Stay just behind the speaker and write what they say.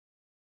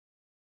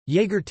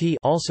Jagertee,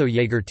 also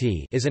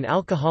Jagertee, is an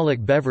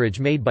alcoholic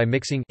beverage made by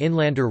mixing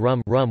inlander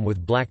rum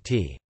with black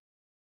tea.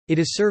 It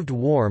is served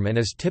warm and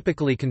is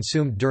typically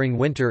consumed during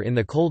winter in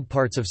the cold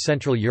parts of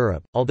Central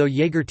Europe. Although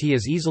Jagertee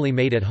is easily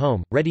made at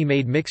home,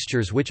 ready-made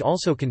mixtures which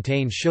also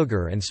contain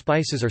sugar and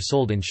spices are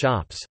sold in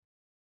shops.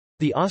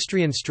 The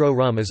Austrian Stroh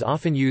rum is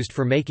often used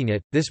for making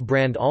it. This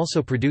brand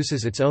also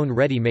produces its own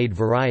ready-made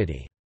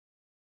variety.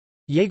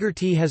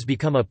 Jagertee has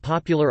become a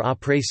popular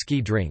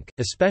après-ski drink,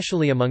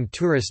 especially among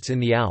tourists in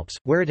the Alps,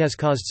 where it has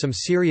caused some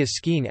serious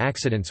skiing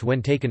accidents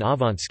when taken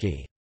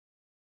avant-ski.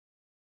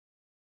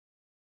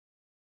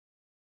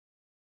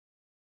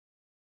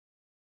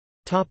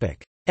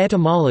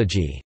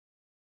 Etymology.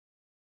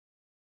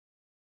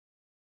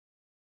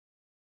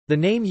 The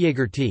name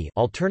Jagertee,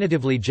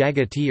 alternatively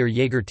Jagertee or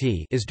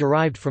Jagertee, is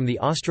derived from the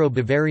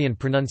Austro-Bavarian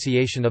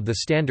pronunciation of the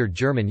standard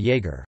German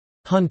Jäger,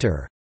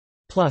 hunter,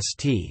 plus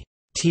t.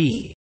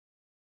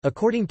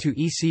 According to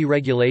EC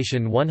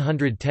Regulation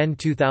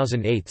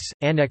 110/2008,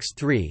 Annex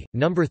 3,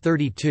 No.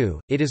 32,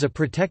 it is a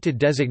protected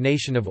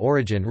designation of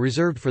origin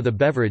reserved for the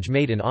beverage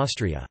made in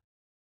Austria.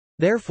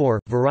 Therefore,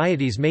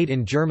 varieties made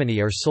in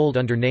Germany are sold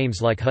under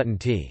names like Hutton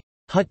tea,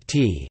 Hut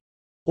tea,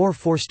 or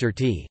Forster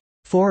tea,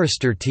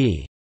 Forester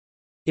tea.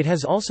 It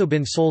has also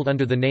been sold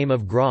under the name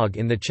of grog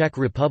in the Czech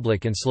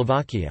Republic and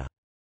Slovakia.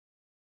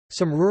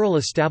 Some rural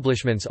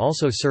establishments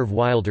also serve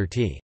wilder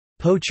tea,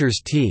 poacher's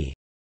tea,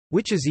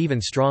 which is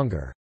even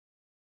stronger.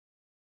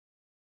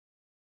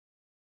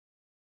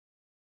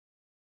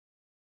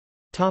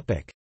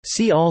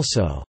 See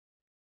also: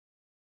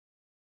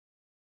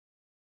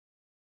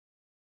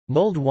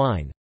 mulled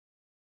wine,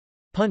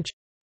 punch,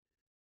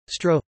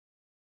 stroh,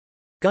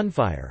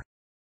 gunfire.